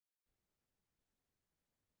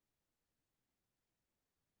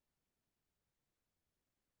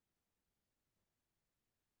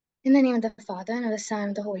In the name of the Father, and of the Son, and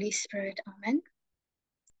of the Holy Spirit. Amen.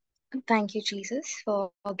 Thank you, Jesus,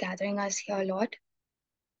 for gathering us here, Lord.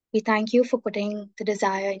 We thank you for putting the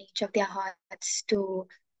desire in each of their hearts to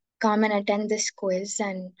come and attend this quiz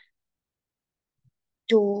and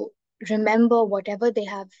to remember whatever they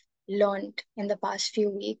have learned in the past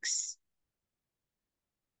few weeks.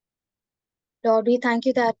 Lord, we thank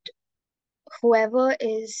you that whoever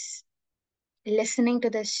is listening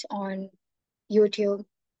to this on YouTube,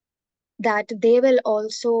 that they will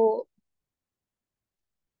also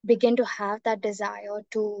begin to have that desire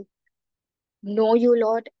to know you,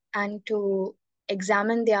 Lord, and to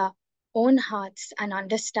examine their own hearts and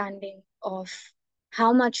understanding of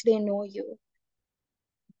how much they know you.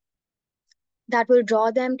 That will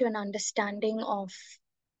draw them to an understanding of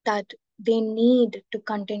that they need to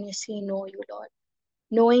continuously know you, Lord.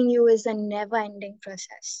 Knowing you is a never-ending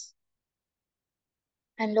process.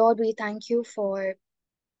 And Lord, we thank you for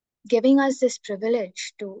giving us this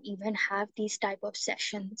privilege to even have these type of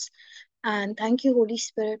sessions. And thank you, Holy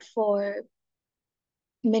Spirit, for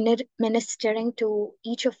ministering to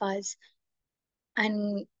each of us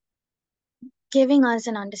and giving us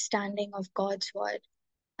an understanding of God's word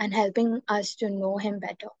and helping us to know him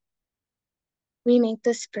better. We make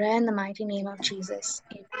this prayer in the mighty name of Jesus.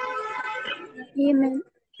 Amen.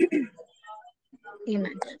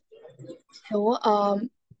 Amen. So,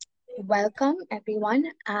 welcome everyone.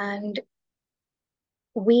 And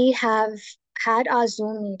we have had our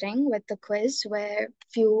Zoom meeting with the quiz where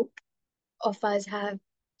few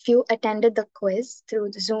attended the quiz through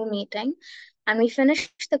the Zoom meeting. And we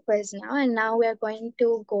finished the quiz now. And now we're going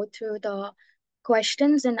to go through the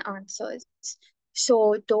questions and answers.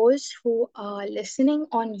 So those who are listening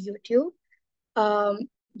on YouTube,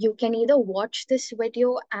 you can either watch this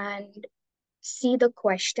video and see the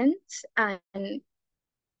questions and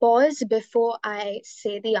pause before I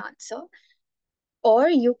say the answer, or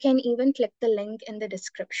you can even click the link in the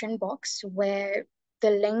description box where the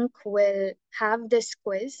link will have this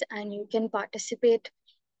quiz and you can participate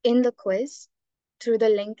in the quiz through the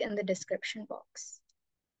link in the description box.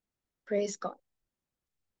 Praise God.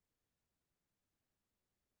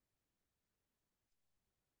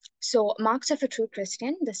 So, marks of a true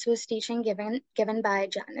Christian. This was teaching given by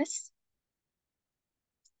Janice.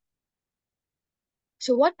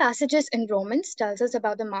 So what passages in Romans tells us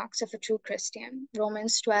about the marks of a true Christian?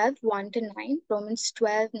 Romans 12, 1 to 9, Romans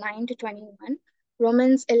 12, 9 to 21,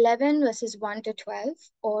 Romans 11, verses 1 to 12,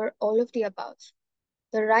 or all of the above.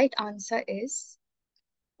 The right answer is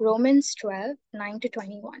Romans 12, 9 to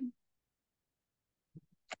 21.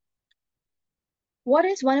 What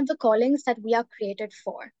is one of the callings that we are created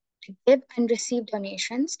for? To give and receive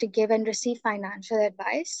donations, to give and receive financial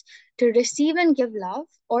advice, to receive and give love,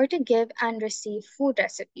 or to give and receive food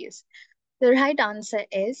recipes? The right answer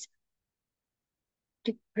is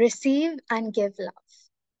to receive and give love.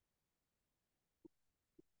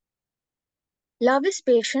 Love is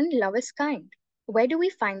patient, love is kind. Where do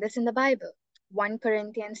we find this in the Bible? 1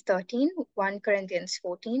 Corinthians 13, 1 Corinthians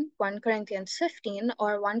 14, 1 Corinthians 15,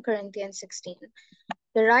 or 1 Corinthians 16?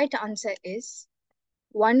 The right answer is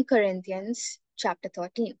 1 Corinthians chapter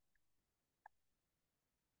 13.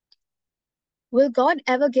 Will God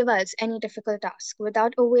ever give us any difficult task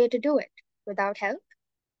without a way to do it, without help?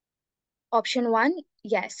 Option 1,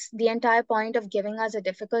 yes. The entire point of giving us a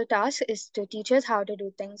difficult task is to teach us how to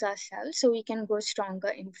do things ourselves so we can grow stronger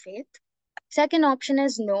in faith. Second option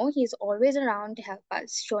is no, he's always around to help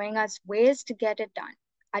us, showing us ways to get it done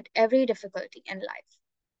at every difficulty in life.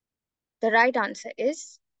 The right answer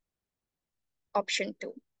is option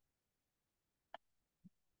 2.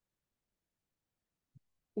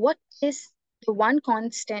 What is the one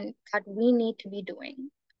constant that we need to be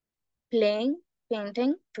doing? Playing,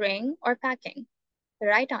 painting, praying, or packing? The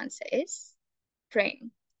right answer is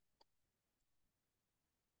praying.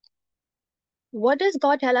 What does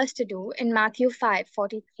God tell us to do in Matthew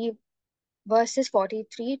 5:43, verses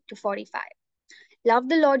 43 to 45? Love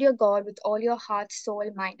the Lord your God with all your heart, soul,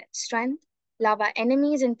 mind, and strength. Love our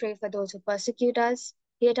enemies and pray for those who persecute us.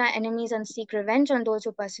 Hate our enemies and seek revenge on those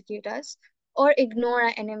who persecute us. Or ignore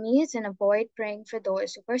our enemies and avoid praying for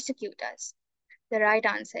those who persecute us. The right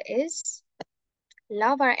answer is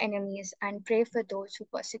love our enemies and pray for those who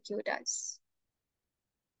persecute us.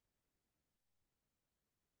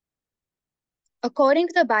 According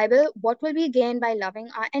to the Bible, what will we gain by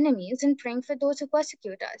loving our enemies and praying for those who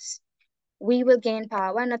persecute us? We will gain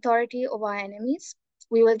power and authority over our enemies.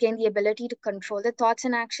 We will gain the ability to control the thoughts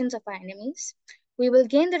and actions of our enemies. We will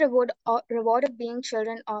gain the reward of being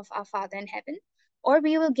children of our Father in heaven, or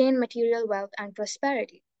we will gain material wealth and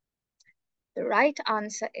prosperity. The right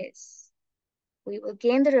answer is we will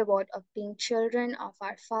gain the reward of being children of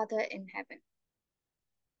our Father in heaven.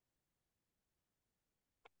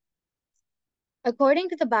 According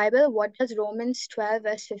to the Bible, what does Romans 12,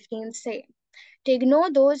 verse 15 say? To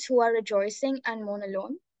ignore those who are rejoicing and mourn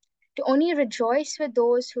alone, to only rejoice with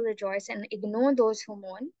those who rejoice and ignore those who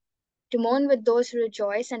mourn, to mourn with those who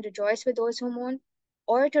rejoice and rejoice with those who mourn,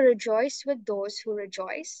 or to rejoice with those who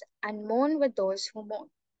rejoice and mourn with those who mourn.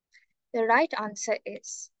 The right answer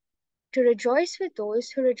is to rejoice with those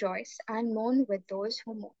who rejoice and mourn with those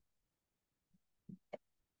who mourn.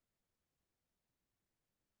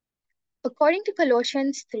 According to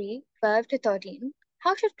Colossians 3, 12 to 13,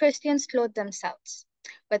 how should Christians clothe themselves?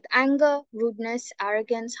 With anger, rudeness,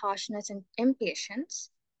 arrogance, harshness, and impatience,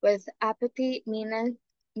 with apathy,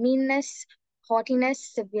 meanness,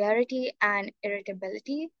 haughtiness, severity, and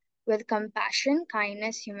irritability, with compassion,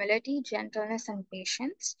 kindness, humility, gentleness, and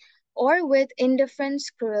patience, or with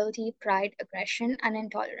indifference, cruelty, pride, aggression, and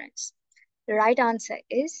intolerance? The right answer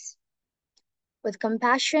is with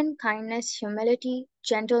compassion, kindness, humility,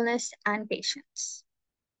 gentleness, and patience.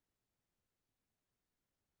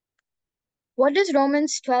 What does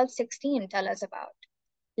Romans 12:16 tell us about?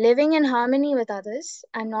 Living in harmony with others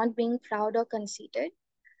and not being proud or conceited,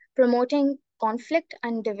 promoting conflict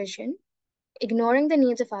and division, ignoring the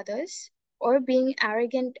needs of others, or being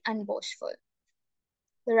arrogant and boastful.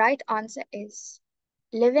 The right answer is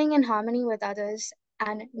living in harmony with others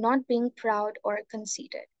and not being proud or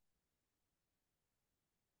conceited.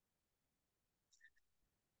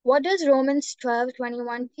 What does Romans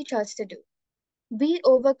 12:21 teach us to do? Be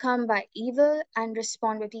overcome by evil and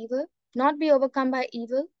respond with evil, not be overcome by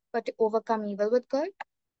evil, but to overcome evil with good,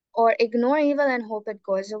 or ignore evil and hope it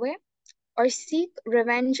goes away, or seek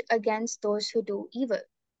revenge against those who do evil.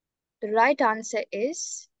 The right answer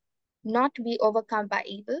is not be overcome by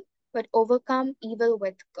evil, but overcome evil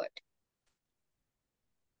with good.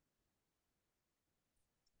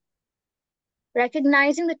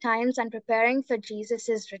 Recognizing the times and preparing for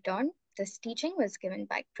Jesus' return, this teaching was given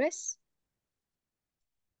by Chris.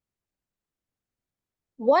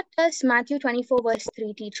 What does Matthew 24, verse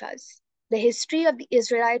 3 teach us? The history of the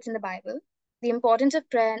Israelites in the Bible, the importance of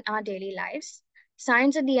prayer in our daily lives,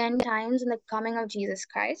 signs of the end times and the coming of Jesus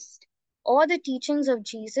Christ, or the teachings of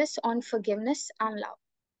Jesus on forgiveness and love.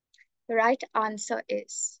 The right answer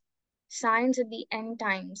is signs of the end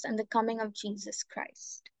times and the coming of Jesus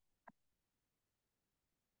Christ.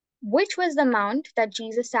 Which was the mount that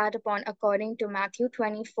Jesus sat upon according to Matthew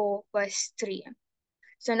 24, verse 3?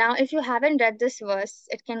 So now if you haven't read this verse,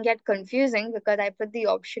 it can get confusing because I put the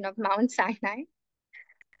option of Mount Sinai.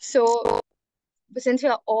 So since we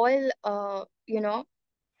are all, we all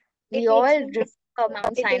remember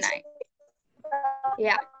Mount Sinai.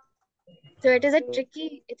 Yeah. So it's a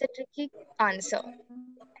tricky answer.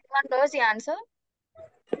 Anyone knows the answer?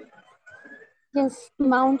 Yes,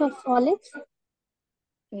 Mount of Olives.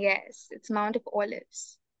 Yes, it's Mount of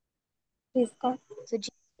Olives. Praise God. So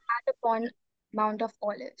Jesus sat upon Mount of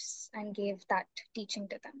Olives and gave that teaching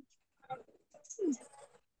to them.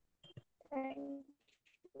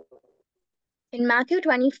 In Matthew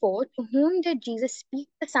 24, to whom did Jesus speak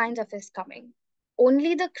the signs of his coming?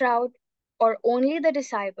 Only the crowd, or only the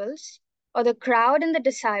disciples, or the crowd and the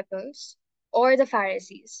disciples, or the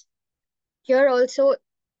Pharisees? Here also,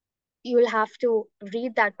 you will have to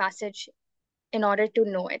read that passage in order to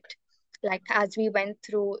know it. Like as we went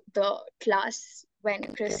through the class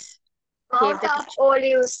when Chris gave Mount the of teaching.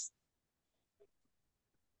 Olives.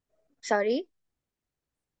 Sorry?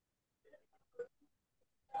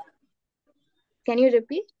 Can you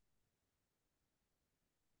repeat?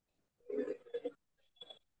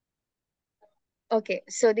 Okay,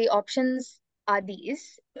 so the options are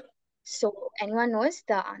these. So anyone knows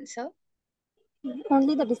the answer?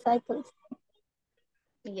 Only the disciples.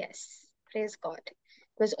 Yes, praise God. It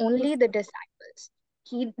was only the disciples.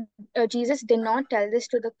 Jesus did not tell this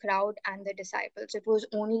to the crowd and the disciples. It was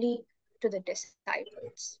only to the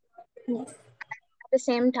disciples. Yes. At the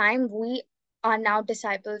same time, we are now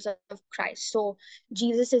disciples of Christ. So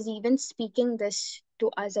Jesus is even speaking this to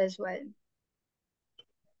us as well.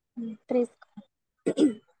 Praise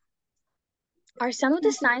God. Are some of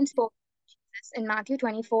the signs spoken of Jesus in Matthew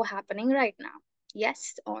 24 happening right now?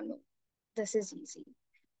 Yes or no? This is easy.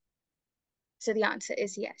 So the answer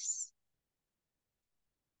is yes.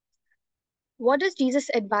 What does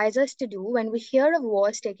Jesus advise us to do when we hear of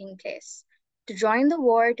wars taking place? To join the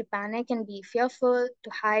war, to panic and be fearful, to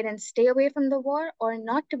hide and stay away from the war, or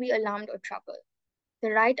not to be alarmed or troubled?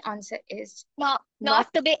 The right answer is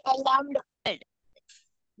Not to be alarmed.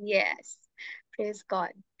 yes. Praise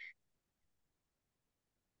God.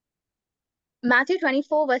 Matthew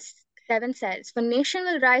 24, verse 7 says, "For nation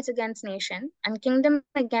will rise against nation, and kingdom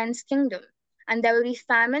against kingdom, and there will be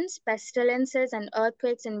famines, pestilences, and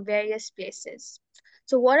earthquakes in various places."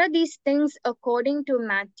 So, what are these things according to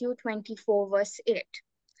Matthew 24, verse 8?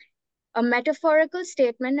 A metaphorical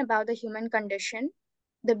statement about the human condition,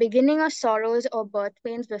 the beginning of sorrows or birth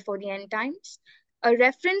pains before the end times, a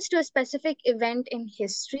reference to a specific event in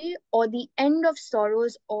history, or the end of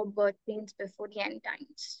sorrows or birth pains before the end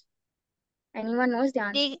times. Anyone knows the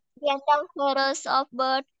answer? The end of sorrows of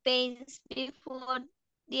birth pains before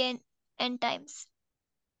the end times.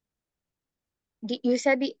 You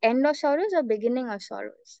said the end of sorrows or beginning of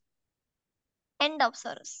sorrows? End of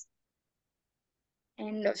sorrows.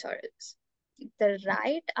 End of sorrows. The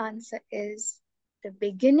right answer is the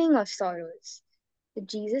beginning of sorrows.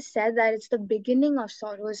 Jesus said that it's the beginning of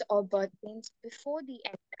sorrows or birth pains before the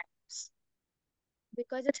end times,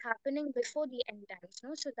 because it's happening before the end times,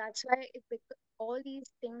 no? So that's why all these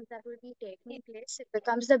things that will be taking place, it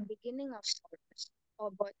becomes the beginning of sorrows or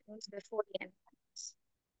birth pains before the end times.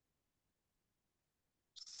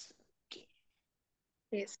 Okay.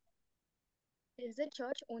 Yes. Is the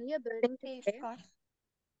church only a building to Praise pray? God.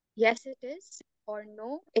 Yes, it is. Or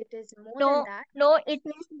no, it is more than No, that. no, it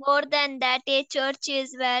is more than that. A church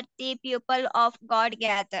is where the people of God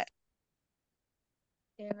gather.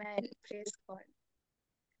 Amen. Praise God.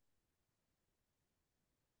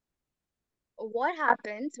 What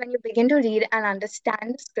happens when you begin to read and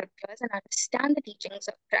understand the scriptures and understand the teachings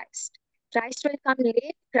of Christ? Christ will come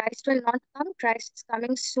late, Christ will not come, Christ is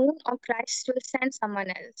coming soon, or Christ will send someone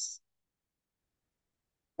else.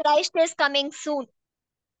 Christ is coming soon.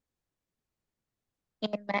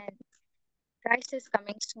 Amen. Christ is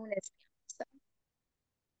coming soon is the answer.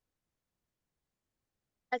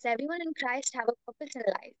 Does everyone in Christ have a purpose in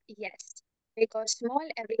life? Yes. Big or small,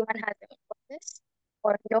 everyone has their own purpose.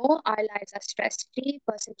 Or no, our lives are stress-free,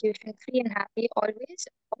 persecution-free, and happy always.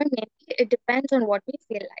 Or maybe it depends on what we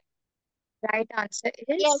feel like. Right answer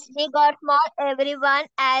Yes, is big or small, everyone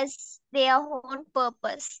has their own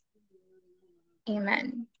purpose.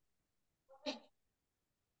 Amen.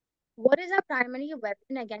 What is our primary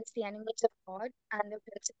weapon against the enemies of God and the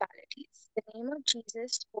principalities? The name of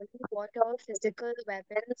Jesus, holy water, physical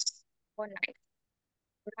weapons, or knife?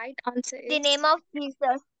 Right answer The is name of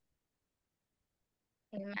Jesus.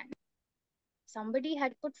 Amen. Somebody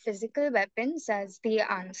had put physical weapons as the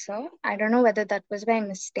answer. I don't know whether that was by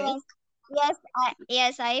mistake.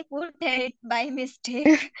 Yes, I put it by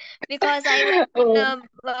mistake because I was in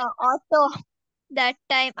Oh, auto that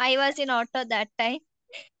time. I was in auto that time,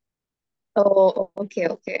 okay,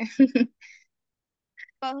 okay.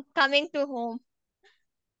 coming to home.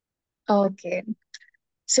 Okay.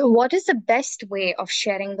 So, what is the best way of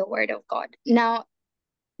sharing the word of God? Now,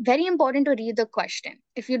 very important to read the question.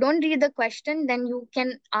 If you don't read the question, then you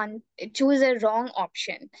can choose a wrong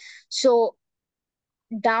option. So,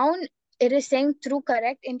 down it is saying through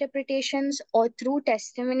correct interpretations or through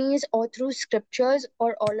testimonies or through scriptures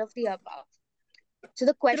or all of the above. So,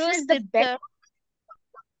 the question Through is scripture.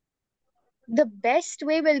 the best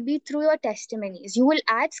way will be through your testimonies. You will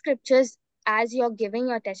add scriptures as you're giving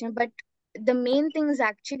your testimony, but the main thing is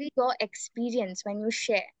actually your experience when you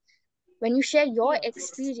share. When you share your Yes.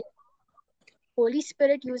 experience, Holy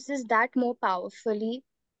Spirit uses that more powerfully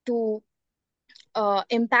to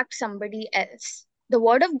impact somebody else. The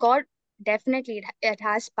Word of God, definitely, it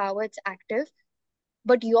has power, it's active,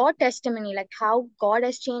 but your testimony, like how God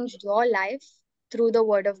has changed your life through the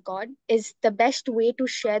Word of God, is the best way to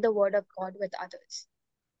share the Word of God with others.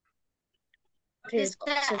 Praise Yes,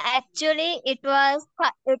 God. So, actually, it was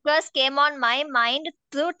came on my mind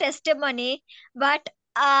through testimony, but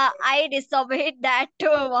I disobeyed that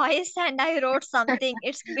voice and I wrote something.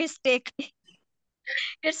 It's mistake.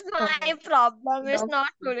 It's my problem. It's no,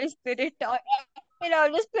 not Holy Spirit.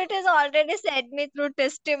 Holy Spirit has already said me through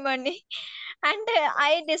testimony, and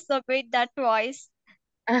I disobeyed that voice.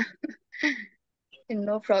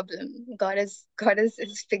 no problem. God is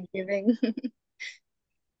forgiving.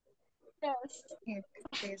 Yes. Yeah,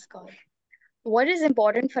 praise God. What is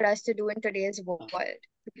important for us to do in today's world?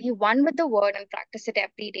 To be one with the word and practice it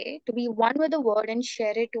every day, to be one with the word and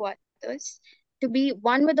share it to others, to be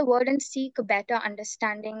one with the word and seek better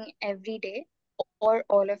understanding every day, or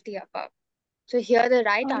all of the above. So here the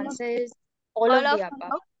right All of answer is all All of the of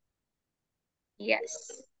above.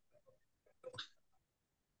 Yes.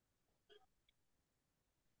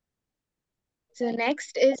 So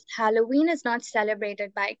next is Halloween is not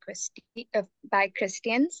celebrated by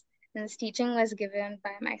Christians. And this teaching was given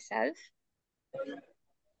by myself.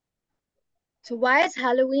 So why is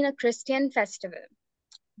Halloween a Christian festival?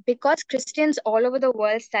 Because Christians all over the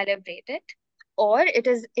world celebrate it. or it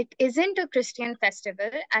isn't a Christian festival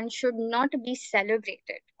and should not be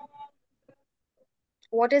celebrated.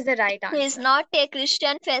 What is the right It is answer? not a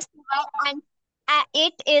Christian festival and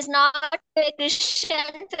it is not a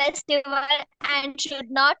Christian festival and should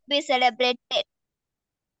not be celebrated.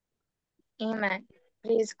 Amen.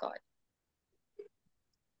 Praise God.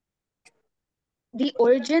 The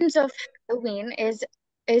origins of Halloween is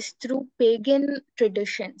through pagan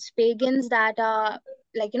traditions. Pagans that are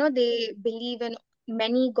like, they believe in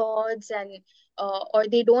many gods and or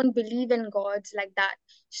they don't believe in gods like that.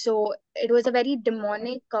 So it was a very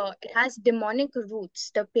demonic, it has demonic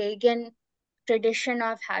roots, the pagan tradition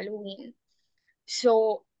of Halloween.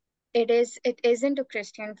 So it isn't a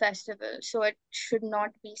Christian festival, so it should not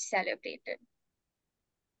be celebrated.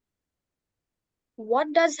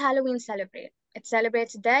 What does Halloween celebrate? It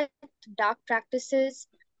celebrates death, dark practices,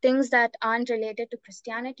 things that aren't related to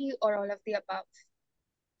Christianity, or all of the above.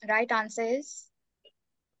 Right answer is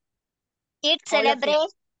It all of the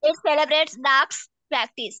celebrates dark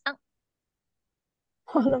practice.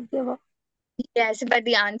 All of the above. yes, but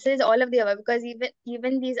the answer is all of the above because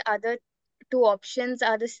even these other two options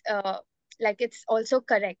are this like it's also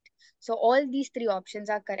correct. So all these three options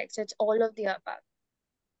are correct. So it's all of the above.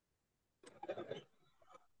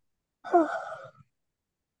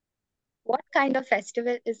 What kind of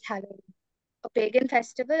festival is Halloween? A pagan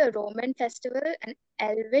festival, a Roman festival, an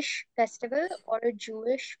Elvish festival, or a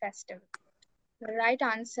Jewish festival? The right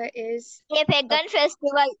answer is A pagan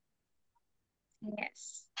festival.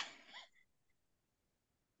 yes.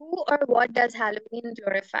 Who or what does Halloween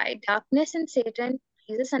glorify? Darkness and Satan,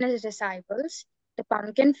 Jesus and his disciples, the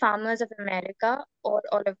pumpkin farmers of America, or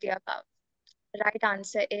all of the above? The right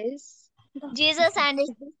answer is Jesus and his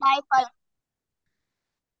disciples.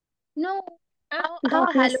 no. Huh? How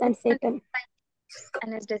Darkness Halloween and Satan.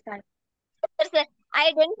 and his disciples?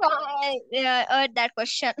 I didn't heard that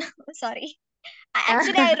question. Sorry.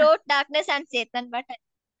 Actually, I wrote darkness and Satan, but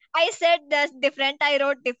I said that's different. I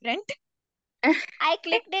wrote different. I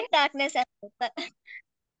clicked it darkness and Satan.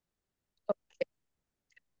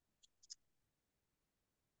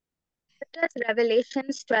 What does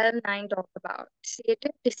Revelations 12:9 talk about?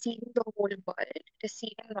 Satan deceiving the whole world,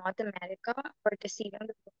 deceiving North America, or deceiving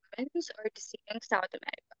the Romans, or deceiving South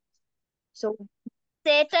America? So,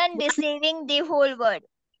 Satan one, deceiving the whole world.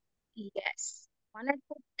 yes, one had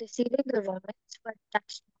put deceiving the Romans, but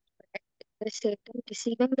that's not correct. It was Satan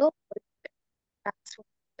deceiving the whole world. That's what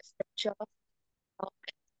the scripture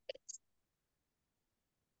is.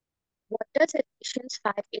 What does Ephesians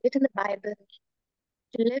 5:8 in the Bible mean?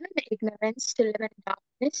 To live in ignorance, to live in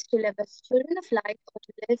darkness, to live as children of light, or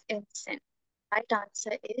to live in sin? Right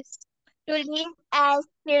answer is To live as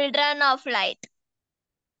children of light.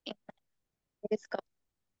 praise God.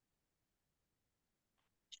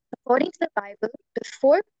 According to the Bible,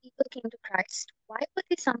 before people came to Christ, why were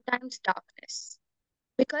they sometimes darkness?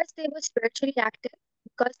 Because they were spiritually active,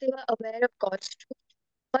 because they were aware of God's truth,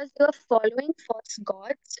 because they were following false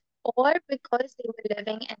gods, or because they were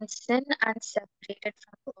living in sin and separated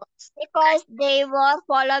from God. Because they were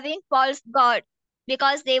following false God.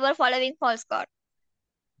 Because they were following false God.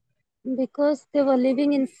 Because they were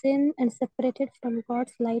living in sin and separated from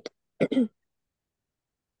God's light.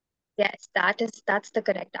 Yes, that's the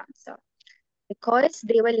correct answer. Because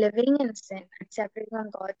they were living in sin and separated from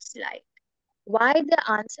God's light. Why the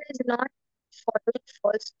answer is not following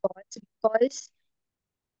false gods? Because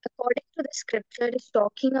according to the scripture, it is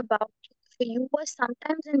talking about you were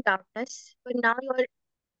sometimes in darkness, but now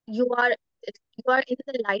you are in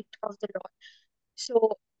the light of the Lord.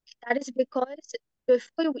 So that is because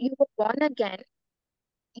before you were born again,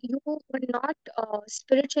 you were not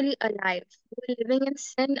spiritually alive. You were living in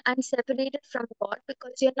sin and separated from God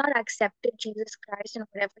because you had not accepted Jesus Christ and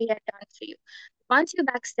whatever He had done for you. Once you've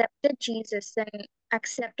accepted Jesus and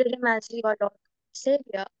accepted Him as your Lord and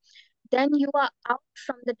Savior, then you are out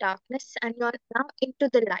from the darkness and you are now into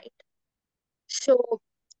the light. So,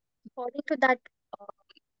 according to that uh,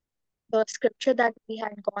 the scripture that we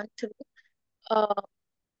had gone through, uh,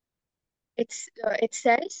 it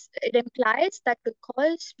implies that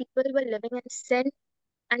because people were living in sin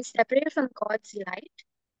and separated from God's light,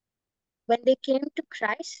 when they came to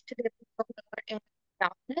Christ, they were no more in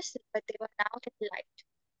darkness, but they were now in light.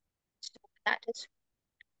 So that is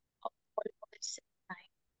all was nine.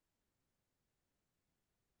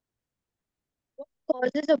 What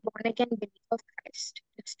causes a born again believer of Christ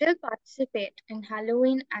to still participate in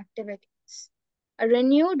Halloween activities? A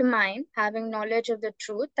renewed mind, having knowledge of the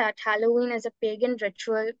truth that Halloween is a pagan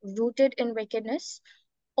ritual rooted in wickedness,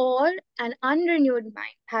 or an unrenewed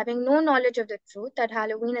mind, having no knowledge of the truth that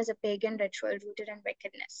Halloween is a pagan ritual rooted in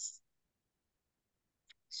wickedness.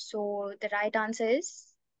 So the right answer is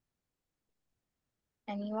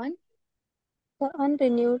anyone? The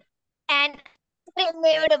unrenewed. An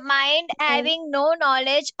unrenewed mind having no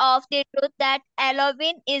knowledge of the truth that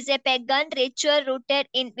Halloween is a pagan ritual rooted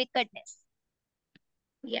in wickedness.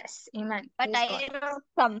 Yes, Amen. But Please go on. I wrote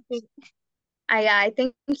something. I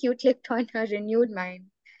think you clicked on a renewed mind.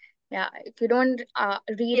 Yeah, if you don't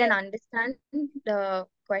read and Yes, understand the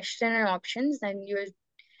question and options, then you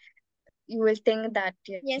will think that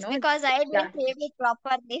yes, because I yeah. didn't read it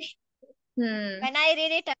properly. Hmm. When I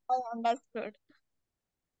read it, I understood.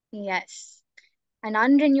 Yes. An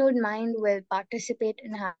unrenewed mind will participate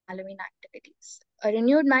in Halloween activities. A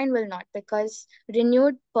renewed mind will not, because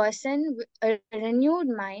a renewed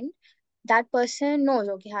mind, that person knows,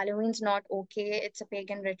 okay, Halloween's not okay, it's a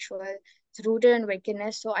pagan ritual, it's rooted in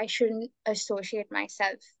wickedness, so I shouldn't associate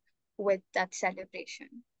myself with that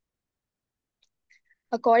celebration.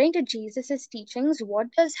 According to Jesus' teachings,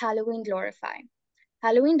 what does Halloween glorify?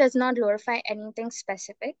 Halloween does not glorify anything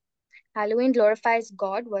specific. Halloween glorifies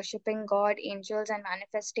God, worshipping God, angels, and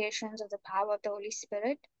manifestations of the power of the Holy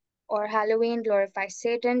Spirit. Or Halloween glorifies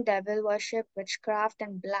Satan, devil worship, witchcraft,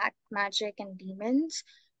 and black magic and demons.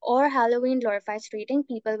 Or Halloween glorifies treating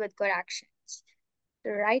people with good actions.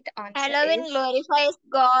 The right answer Halloween is glorifies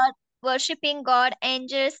God, worshipping God,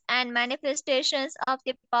 angels, and manifestations of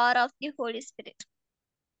the power of the Holy Spirit.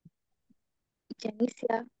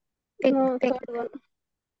 Genesia. Think, No, think. third one.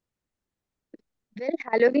 Will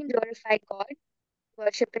Halloween glorify God,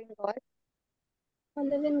 worshipping God?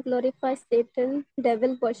 Halloween glorifies Satan,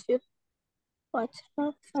 devil worship,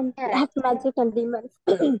 witchcraft, and Yes, black magic and demons.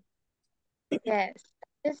 yes,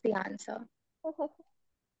 that is the answer.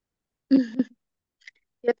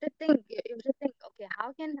 You have to think, okay,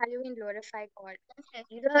 how can Halloween glorify God? Yes,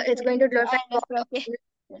 Either yes, it's yes, going to I glorify God understood. or Okay.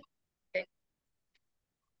 evil.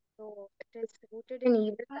 So it is rooted in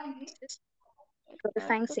evil practices,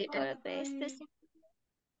 glorifying Satan.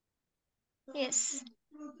 Yes.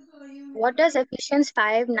 What does Ephesians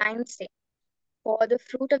 5:9 say? For the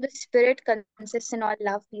fruit of the Spirit consists in all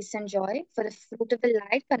love, peace, and joy. For the fruit of the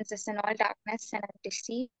light consists in all darkness and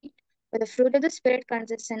deceit. For the fruit of the Spirit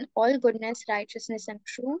consists in all goodness, righteousness, and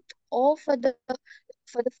truth. Or for the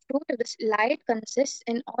fruit of the light consists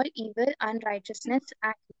in all evil, unrighteousness,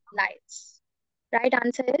 and lies. Right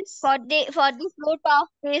answer is For the fruit of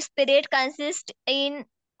the Spirit consists in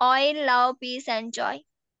oil, love, peace, and joy.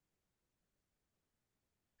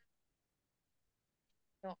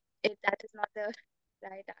 no. That is not the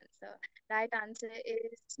right answer. Right answer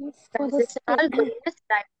is Yes, for the consists in spirit. all goodness,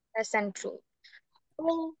 righteousness, and truth.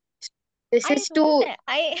 Oh, This I is wrote to it.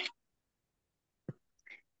 I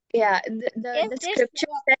yeah. The yes, the this scripture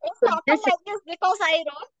says this happened goodness. like this because I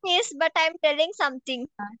wrote this, but I'm telling something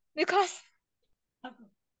because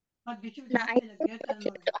No, I think I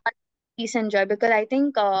clicked on peace and joy because I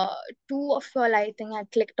think two of y'all I think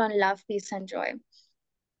had clicked on love, peace, and joy.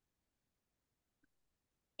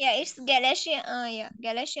 yeah, it's Galatians. Yeah,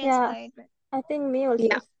 Galatians Yeah, 5. I think me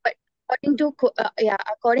Yeah, also. but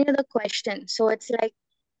according to the question, so it's like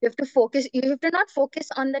you have to focus. You have to not focus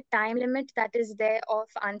on the time limit that is there of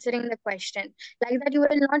answering the question. Like that, you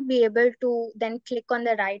will not be able to then click on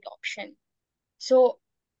the right option. So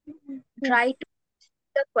Yes, try to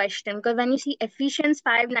the question, because when you see Ephesians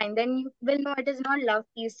 5:9, then you will know it is not love,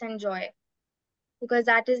 peace, and joy, because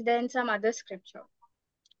that is then some other scripture.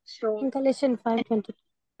 So, Galatians 5:20.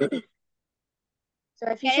 so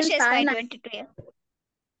Ephesians Galatians 5:9, 5:22.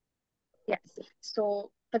 Yeah. yes.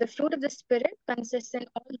 So, for the fruit of the Spirit consists in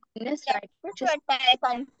all goodness, Yeah, this righteousness. one I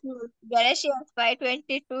confused. Galatians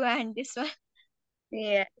 5:22 and this one.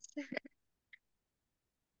 Yes.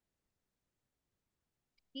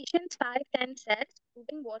 Ephesians 5:10 says,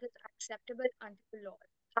 proving what is acceptable unto the Lord.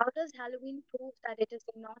 How does Halloween prove that it is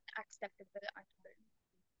not acceptable unto the Lord?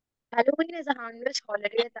 Halloween is a harmless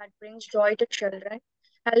holiday that brings joy to children.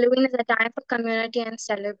 Halloween is a time for community and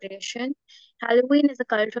celebration. Halloween is a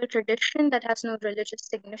cultural tradition that has no religious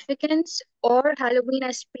significance, or Halloween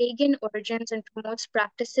has pagan origins and promotes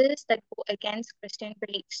practices that go against Christian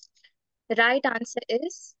beliefs. The right answer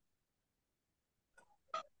is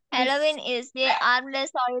Halloween is the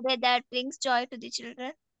harmless holiday that brings joy to the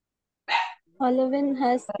children. Halloween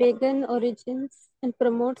has pagan origins and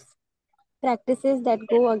promotes practices that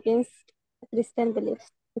go against Christian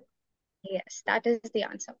beliefs. yes, that is the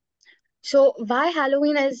answer. So why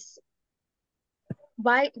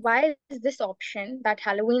is this option that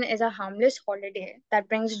Halloween is a harmless holiday that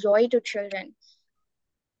brings joy to children?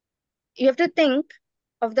 You have to think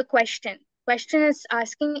of the question. Question is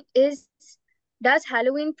asking is, does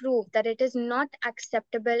Halloween prove that it is not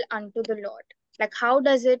acceptable unto the Lord? Like how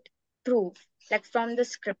does it prove, like from the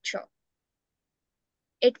scripture.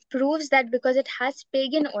 It proves that because it has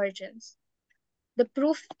pagan origins, the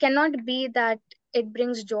proof cannot be that it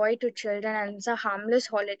brings joy to children and it's a harmless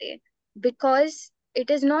holiday, because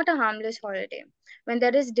it is not a harmless holiday. When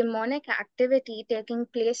there is demonic activity taking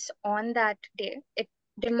place on that day,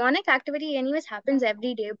 demonic activity anyways happens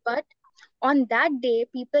every day, but on that day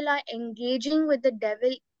people are engaging with the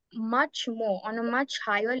devil much more, on a much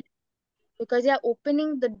higher level, because they are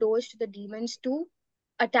opening the doors to the demons to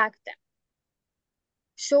attack them.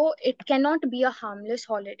 So it cannot be a harmless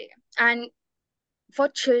holiday. And for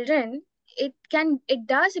children, it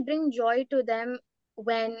does bring joy to them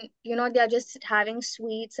when they are just having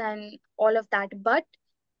sweets and all of that, but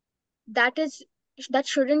that is that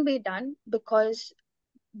shouldn't be done, because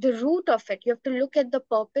the root of it, you have to look at the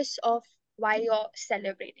purpose of why you're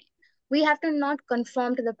celebrating. We have to not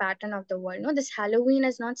conform to the pattern of the world. No, this Halloween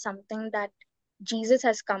is not something that Jesus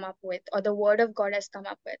has come up with or the word of God has come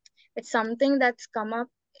up with. It's something that's come up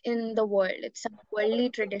in the world. It's a worldly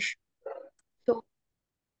tradition. So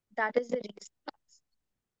that is the reason.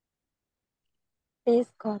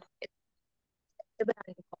 Praise God.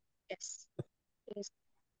 Yes. Yes.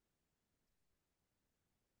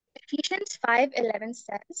 Ephesians 5:11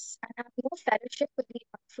 says, "And have no fellowship with the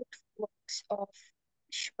unfruitful works of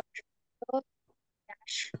flesh, but rather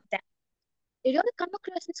dash them." Did you ever come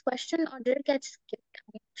across this question or did it get skipped?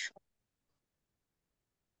 I'm not sure.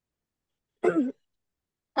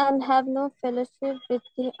 And have no fellowship with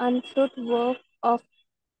the unfruit work of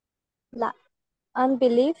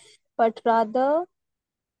unbelief, but rather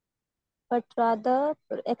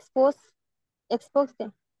expose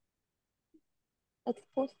them.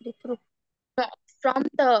 Expose, reproof. No, from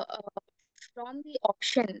the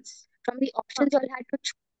options you all had to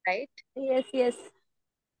choose, right? Yes.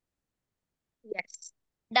 Yes.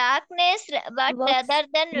 Darkness, but rather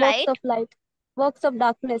than Works light. of light. Works of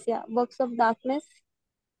darkness, yeah. Works of darkness.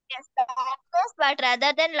 Yes, darkness, but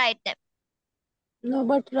rather than light them. No,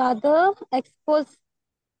 but rather expose,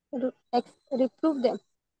 reprove them.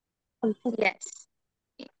 Yes.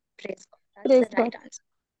 Praise God. That's Praise the right God. answer.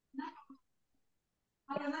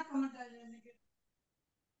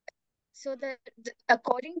 So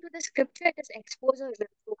according to the scripture, it is expose or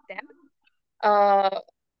reprove them.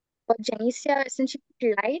 For Genesia, since she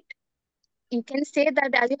put light, you can say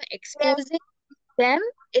that as you're Yes, exposing them,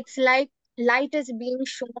 it's like light is being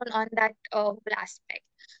shown on that whole aspect.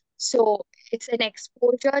 So it's an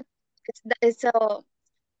exposure. It's a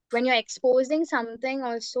when you're exposing something,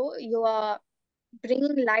 also you are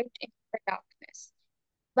bringing light into the darkness.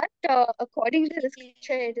 But according to the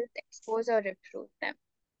scripture, it is expose or reprove them.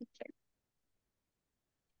 Okay,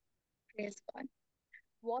 praise God.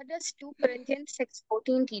 What does 2 Corinthians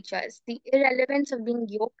 6:14 teach us? The irrelevance of being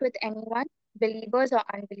yoked with anyone, believers or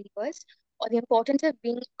unbelievers, or the importance of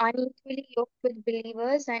being unequally yoked with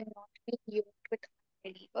believers and not being yoked with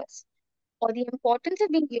unbelievers, or the importance of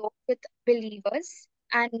being yoked with believers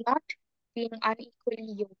and not being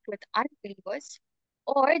unequally yoked with unbelievers,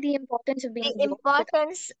 or the importance of being the yoked with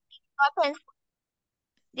importance,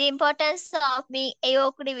 the importance of being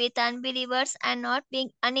yoked with unbelievers and not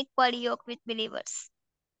being unequally yoked with believers.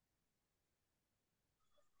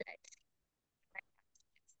 unbelievers.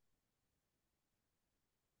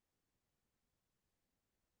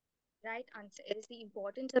 Right answer is the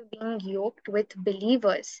importance of being yoked with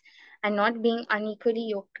believers and not being unequally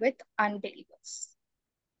yoked with unbelievers.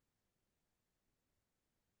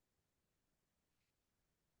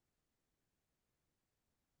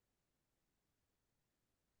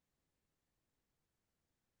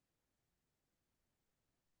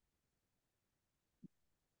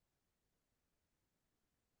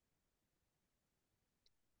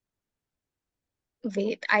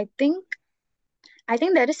 Wait, I think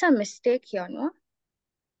there is a mistake here, no?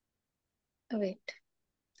 Wait.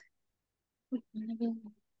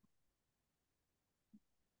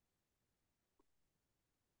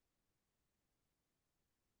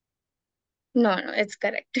 No, it's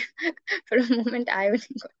correct. For a moment, I even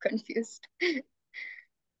got confused.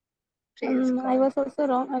 Praise I God. was also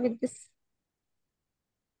wrong with this.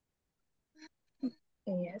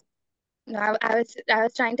 Yes. No, I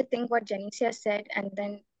was trying to think what Janicia said, and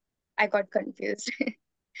then I got confused.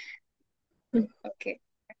 Okay.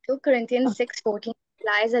 2 Corinthians 6:14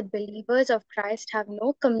 implies that believers of Christ have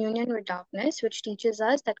no communion with darkness, which teaches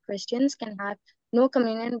us that Christians can have no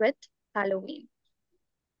communion with Halloween.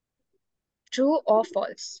 True or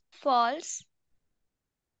false? False.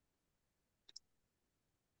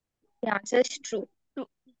 The answer is true. True.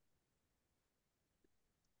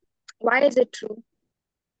 Why is it true?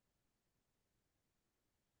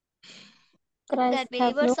 Christ That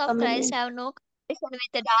have no believers of Christ communion. have no connection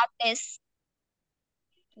with the darkness.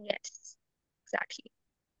 Yes, exactly.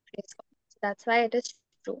 Praise God. So that's why it is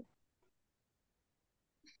true.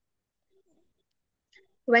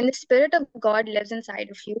 When the Spirit of God lives inside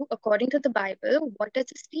of you, according to the Bible, what does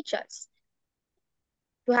this teach us?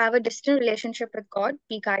 To have a distant relationship with God,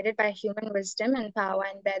 be guided by human wisdom and power,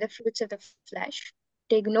 and bear the fruits of the flesh.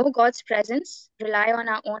 To ignore God's presence, rely on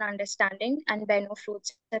our own understanding, and bear no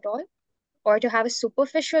fruits at all. Or to have a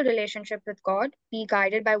superficial relationship with God, be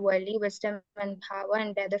guided by worldly wisdom and power,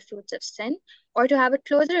 and bear the fruits of sin. Or to have a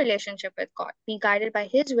closer relationship with God, be guided by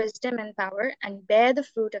His wisdom and power, and bear the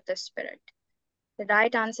fruit of the Spirit. The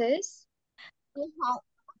right answer is To have,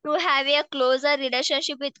 to have a closer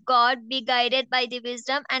relationship with God, be guided by the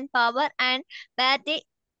wisdom and power, and bear the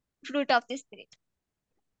fruit of the Spirit.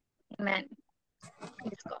 Amen.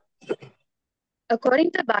 Praise God.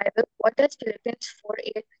 According to the Bible, what does Philippians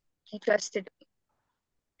 4:8 teach us to do?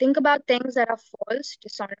 Think about things that are false,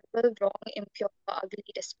 dishonorable, wrong, impure, ugly,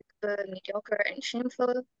 despicable, mediocre, and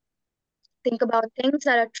shameful. Think about things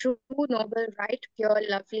that are true, noble, right, pure,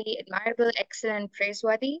 lovely, admirable, excellent,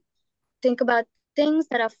 praiseworthy. Think about things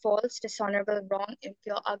that are false, dishonorable, wrong,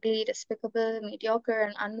 impure, ugly, despicable, mediocre,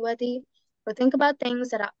 and unworthy. Or think about things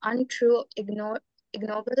that are untrue,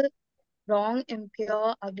 ignoble, wrong,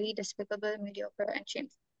 impure, ugly, despicable, mediocre, and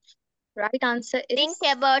shameful. Right answer Think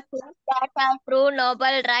is about things that are true,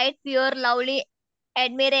 noble, right, pure, lovely,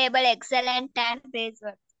 admirable, excellent, and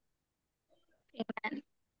praiseworthy. Amen.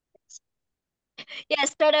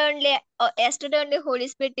 Yesterday only Holy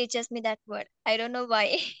Spirit teaches me that word. I don't know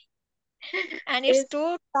why. And it's Praise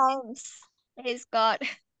 2 times. Praise God.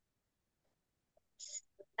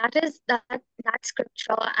 that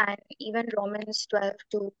scripture and even Romans 12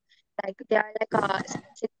 too, like they are like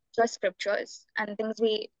signature scriptures and things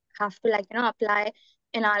we have to apply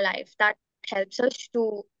in our life that helps us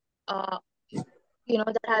to uh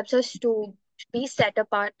that helps us to be set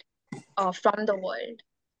apart from the world.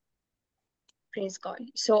 Praise God.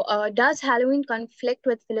 So does Halloween conflict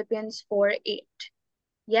with Philippians 4:8?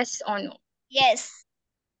 Yes or no? Yes,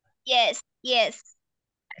 yes, yes,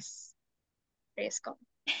 Yes. Praise God.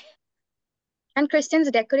 And Christians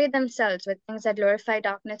decorate themselves with things that glorify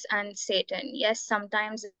darkness and Satan. Yes,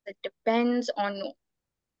 sometimes it depends on no.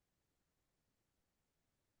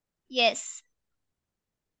 yes,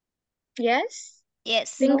 Yes?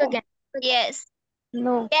 yes, Think No, again. yes,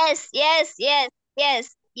 no, yes, yes, yes,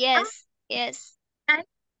 yes, Ah, yes, yes. and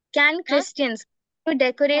can Huh? Christians to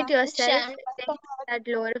decorate yourself Function, with things that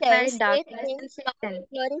glorify tells it darkness things and Satan?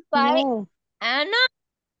 glorify no, and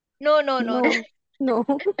no, no, no, no. no,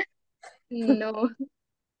 no. No.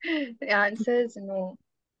 The answer is no.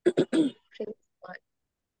 Praise God.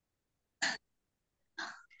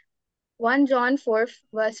 1 John 4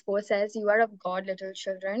 verse 4 says, "You are of God, little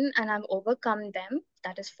children, and have overcome them,"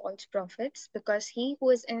 that is false prophets, "because he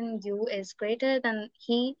who is in you is greater than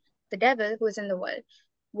the devil, who is in the world."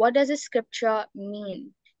 What does the scripture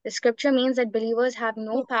mean? The scripture means that believers have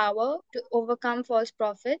no power to overcome false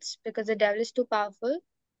prophets because the devil is too powerful.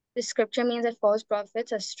 The scripture means that false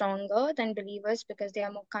prophets are stronger than believers because they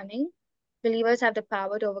are more cunning. Believers have the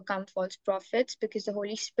power to overcome false prophets because the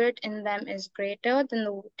Holy Spirit in them is greater than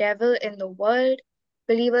the devil in the world.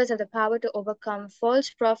 Believers have the power to overcome false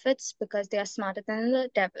prophets because they are smarter than the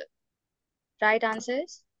devil. Right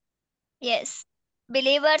answers? Yes.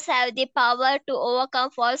 Believers have the power to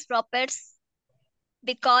overcome false prophets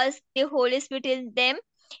because the Holy Spirit in them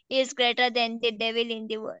is greater than the devil in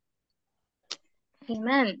the world.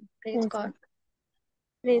 Amen. Praise Praise God. God.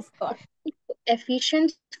 Praise God.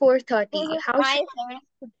 Ephesians 4:30. This is How should my we favorite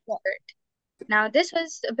scripture. convert? Now, this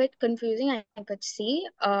was a bit confusing, I could see.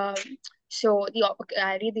 I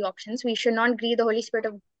read the options. We should not grieve the Holy Spirit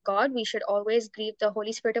of God. We should always grieve the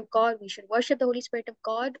Holy Spirit of God. We should worship the Holy Spirit of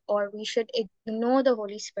God, or we should ignore the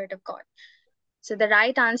Holy Spirit of God. So the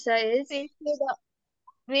right answer is We should,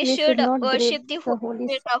 we We should should not grieve worship the the Holy Holy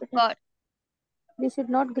Spirit of Spirit. God. We should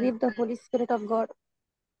not mm, grieve the Holy Spirit of God.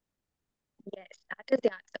 yes, that is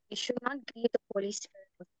the answer. We should not grieve the Holy Spirit.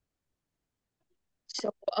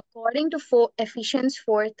 So according to Ephesians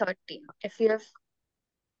 4:30, if you have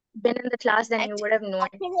been in the class, then you Actually, would have known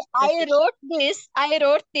actually, Ephesians. I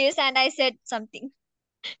wrote this and I said something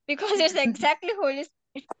because it's exactly Holy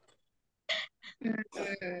Spirit.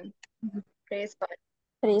 Mm, praise God.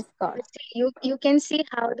 Praise God. You can see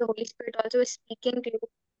how the Holy Spirit also is speaking to you,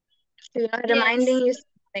 reminding Yes, you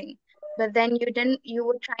something, but then you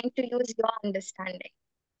were trying to use your understanding.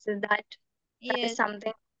 So that is yes.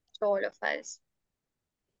 something to all of us.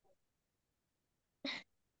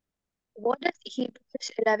 What does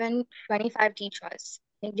Hebrews 11:25 teach us?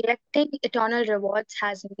 Neglecting eternal rewards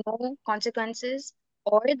has no consequences,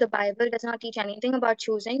 or the Bible does not teach anything about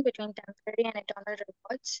choosing between temporary and eternal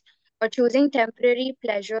rewards, or choosing temporary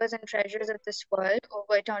pleasures and treasures of this world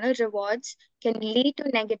over eternal rewards can lead to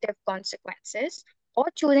negative consequences, or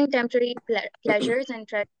choosing temporary pleasures and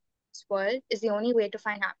treasures of this world is the only way to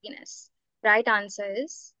find happiness. Right answer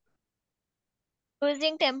is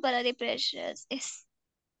Choosing temporary pleasures. Yes.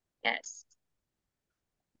 yes.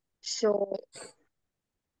 So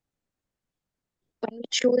when we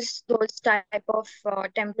choose those type of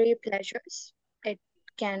temporary pleasures, it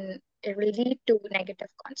will lead to negative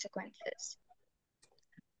consequences.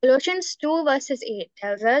 Colossians 2 verses 8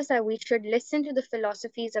 tells us that we should listen to the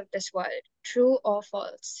philosophies of this world, true or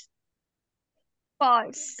false.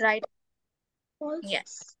 False. Right? False.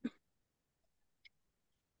 Yes.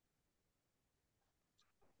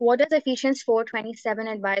 What does Ephesians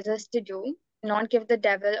 4:27 advise us to do? Not give the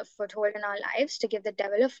devil a foothold in our lives, to give the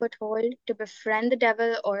devil a foothold, to befriend the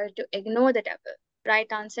devil, or to ignore the devil.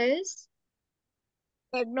 Right answer is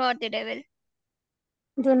Ignore the devil.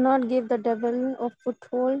 Do not give the devil a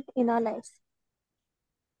foothold in our lives.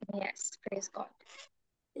 yes. Praise God.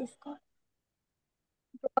 Praise God.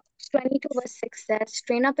 Proverbs 22 verse 6 says,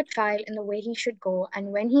 train up a child in the way he should go,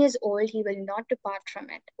 and when he is old, he will not depart from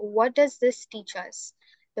it. What does this teach us?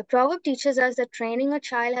 The proverb teaches us that training a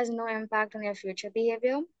child has no impact on their future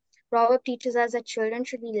behavior. Proverb teaches us that children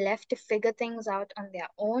should be left to figure things out on their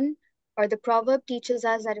own. Or the proverb teaches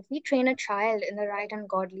us that if we train a child in the right and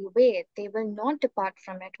godly way, they will not depart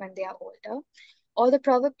from it when they are older. Or the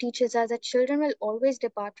proverb teaches us that children will always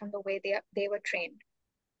depart from the way they were trained.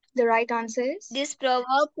 The right answer is This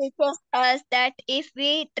proverb teaches us that if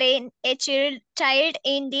we train a child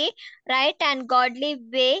in the right and godly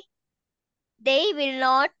way, they will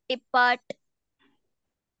not depart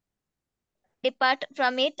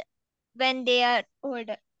from it when they are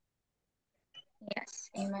older.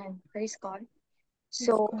 yes. Amen. Praise God. Praise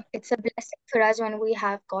So God. it's a blessing for us when we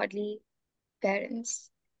have godly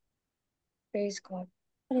parents. Praise God.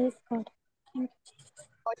 Praise God. Thank you, Jesus.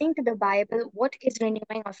 According to the Bible, what is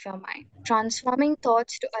renewing of your mind? Transforming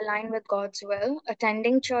thoughts to align with God's will,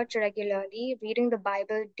 attending church regularly, reading the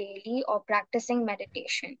Bible daily, or practicing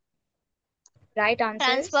meditation. Right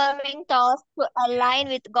answers? Transforming thoughts to align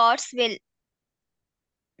with God's will.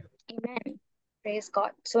 Amen. Praise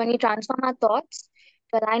God. So when we transform our thoughts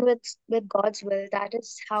to align with God's will, that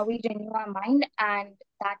is how we renew our mind, and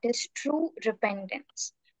that is true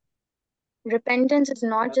repentance. Repentance is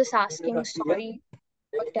not just asking sorry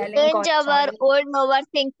or telling Change God our sorry. old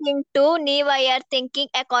overthinking to new higher thinking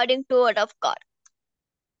according to word of God.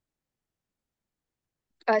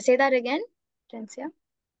 Say that again, Tensia.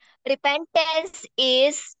 Repentance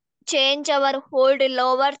is change our old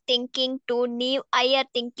lower thinking to new higher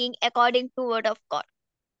thinking according to word of God.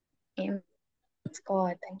 Amen. Praise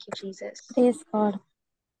God. Thank you, Jesus. Praise God.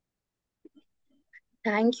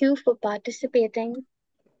 Thank you for participating,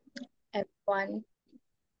 everyone.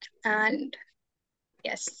 And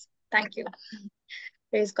yes, thank you.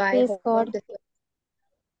 Praise God. I Praise hope God. this was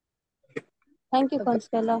Thank you, a good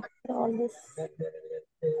Consuela, for all this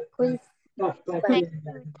quiz. well. Thank you.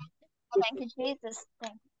 Thank you, Jesus.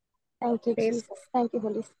 Thank you, Praise Jesus. God. Thank you,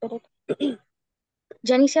 Holy Spirit.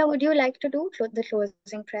 Janicia, would you like to do the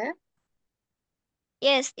closing prayer?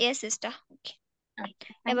 Yes, sister. Okay. Okay,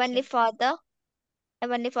 thank Heavenly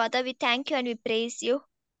you. Father, we thank you and we praise you.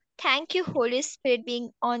 Thank you, Holy Spirit,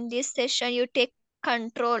 being on this session. You take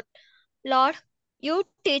control. Lord, you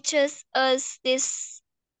teach us this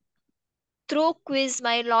through quiz,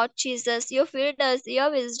 my Lord Jesus. You filled us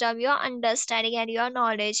your wisdom, your understanding, and your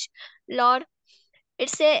knowledge. Lord,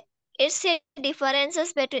 it's a it's a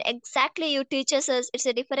differences between exactly you teaches us. It's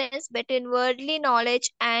a difference between worldly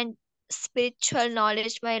knowledge and spiritual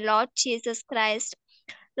knowledge, my Lord Jesus Christ.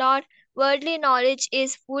 Lord, worldly knowledge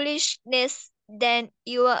is foolishness, then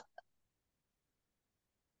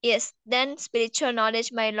then spiritual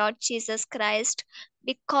knowledge, my Lord Jesus Christ,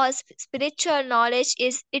 because spiritual knowledge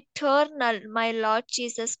is eternal, my Lord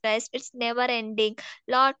Jesus Christ. It's never ending.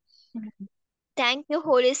 Lord, thank you,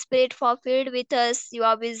 Holy Spirit, for filled with us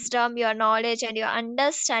your wisdom, your knowledge, and your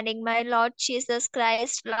understanding, my Lord Jesus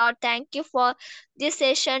Christ. Lord, thank you for this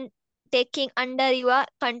session taking under your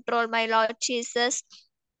control, my Lord Jesus.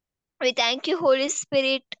 We thank you, Holy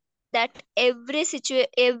Spirit, that every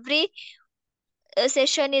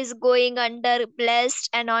session is going under blessed,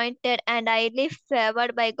 anointed, and highly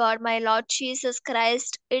favored by God, my Lord Jesus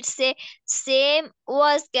Christ. It's a same who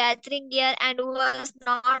was gathering here and who was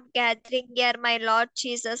not gathering here, my Lord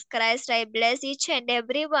Jesus Christ. I bless each and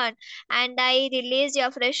everyone, and I release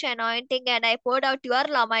your fresh anointing, and I poured out your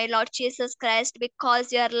love, my Lord Jesus Christ,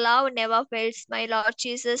 because your love never fails, my Lord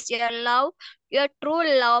Jesus. Your love, your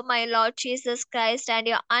true love, my Lord Jesus Christ, and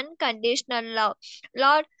your unconditional love,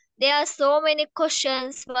 Lord. There are so many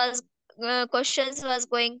questions was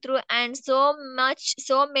going through, and so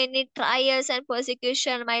many trials and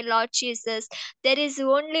persecution, my Lord Jesus. There is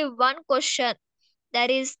only one question.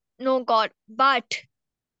 There is no God, but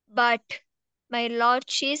my Lord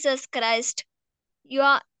Jesus Christ, you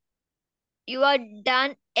are you are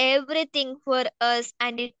done everything for us,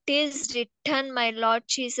 and it is written, my Lord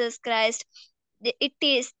Jesus Christ. It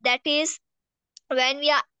is that is when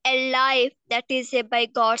we are alive, that is by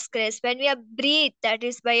God's grace. When we are breathe, that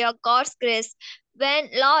is by your God's grace. When,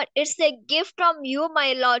 Lord, it's a gift from you,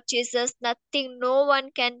 my Lord Jesus. Nothing, no one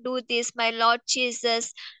can do this, my Lord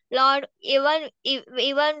Jesus. Lord, even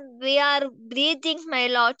we are breathing, my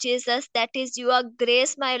Lord Jesus, that is your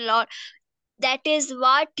grace, my Lord. That is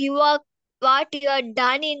what you are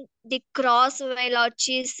done in the cross, my Lord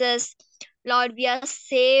Jesus. Lord, we are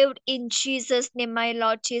saved in Jesus' name, my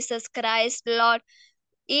Lord Jesus Christ. Lord,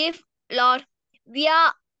 if, Lord, we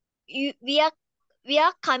are we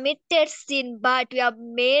are committed sin, but we are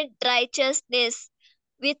made righteousness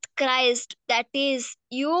with Christ. That is,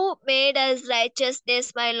 you made us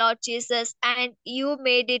righteousness, my Lord Jesus, and you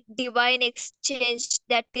made it divine exchange.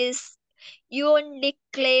 That is, you only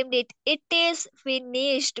claimed it. It is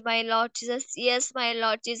finished, my Lord Jesus. Yes, my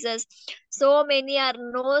Lord Jesus. So many are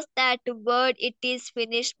knows that word, it is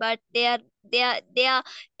finished, but they are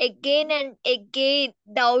again and again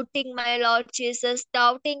doubting, my Lord Jesus.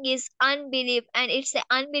 Doubting is unbelief, and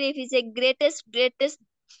unbelief is a greatest,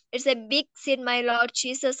 it's a big sin, my Lord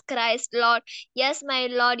Jesus Christ, Lord. Yes, my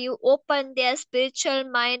Lord, you open their spiritual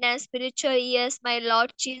mind and spiritual ears, my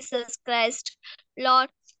Lord Jesus Christ. Lord,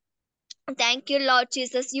 thank you, Lord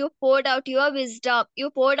Jesus. You poured out your wisdom.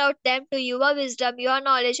 You poured out them to your wisdom, your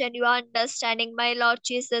knowledge, and your understanding, my Lord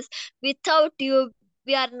Jesus. Without you,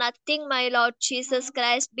 we are nothing, my Lord Jesus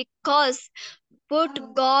Christ, because put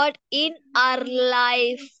God in our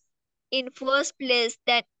life in first place,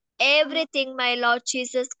 that everything, my Lord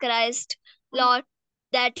Jesus Christ, Lord,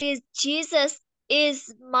 that is, Jesus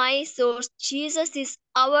is my source. Jesus is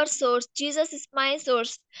our source. Jesus is my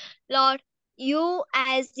source. Lord, you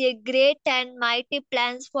as a great and mighty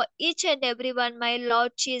plans for each and everyone, my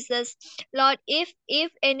Lord Jesus. Lord, if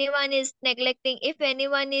anyone is neglecting, if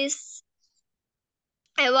anyone is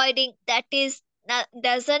avoiding, that is,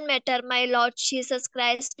 doesn't matter, my Lord Jesus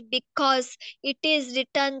Christ, because it is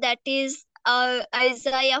written, that is,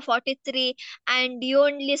 Isaiah 43, and you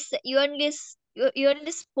only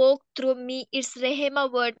spoke through me. It's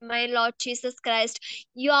Rehema word, my Lord Jesus Christ.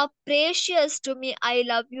 You are precious to me. I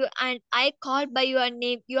love you, and I call by your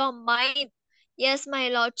name. You are mine. Yes, my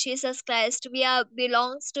Lord Jesus Christ, we are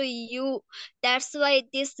belongs to you. That's why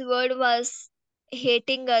this word was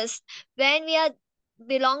hating us. When we are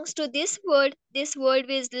belongs to this world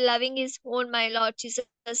is loving his own, my Lord Jesus,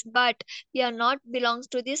 but we are not belongs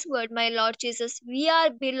to this world, my Lord Jesus. We are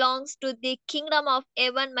belongs to the kingdom of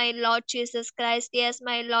heaven, my Lord Jesus Christ. Yes,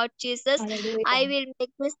 my Lord Jesus, I Hallelujah. will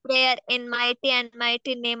make this prayer in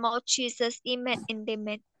mighty name of Jesus. Amen and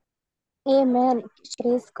amen. Amen.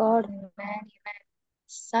 Praise God. Amen.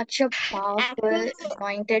 Such a powerful, Actually,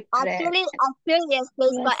 anointed prayer. yes,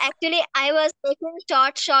 please God. Yes. Actually, I was making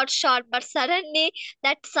short, but suddenly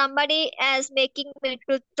that somebody is making me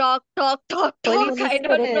to Holy talk. Holy I don't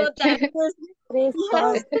Spirit. know Spirit. that is, Praise yes,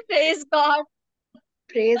 God. praise God.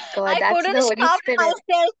 Praise God. I That's the couldn't Holy stop Spirit.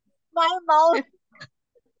 myself, my mouth.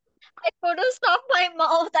 I couldn't stop my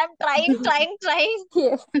mouth. I'm trying.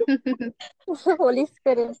 Yes. Holy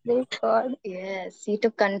Spirit. Praise God. Yes, he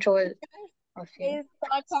took control of you. Praise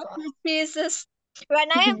God, Praise thank you, Jesus.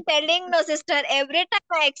 When I am telling, no, sister, every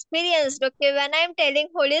time I experienced, okay, when I am telling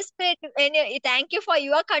Holy Spirit, thank you for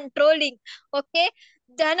your controlling, okay,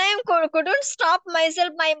 then I couldn't stop myself,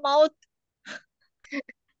 my mouth.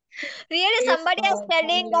 Really, Praise somebody is God.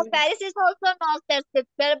 telling the Hallelujah. Pharisees also knows that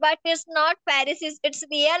scripture, but it's not Pharisees, it's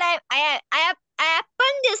real. I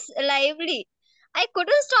happen this lively. I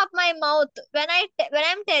couldn't stop my mouth when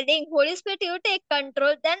I'm telling Holy Spirit, you take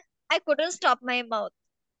control. Then I couldn't stop my mouth.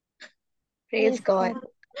 Praise Praise God. God.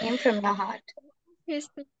 Came from your heart. Yes,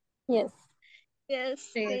 Yes. yes,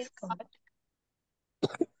 Praise praise God.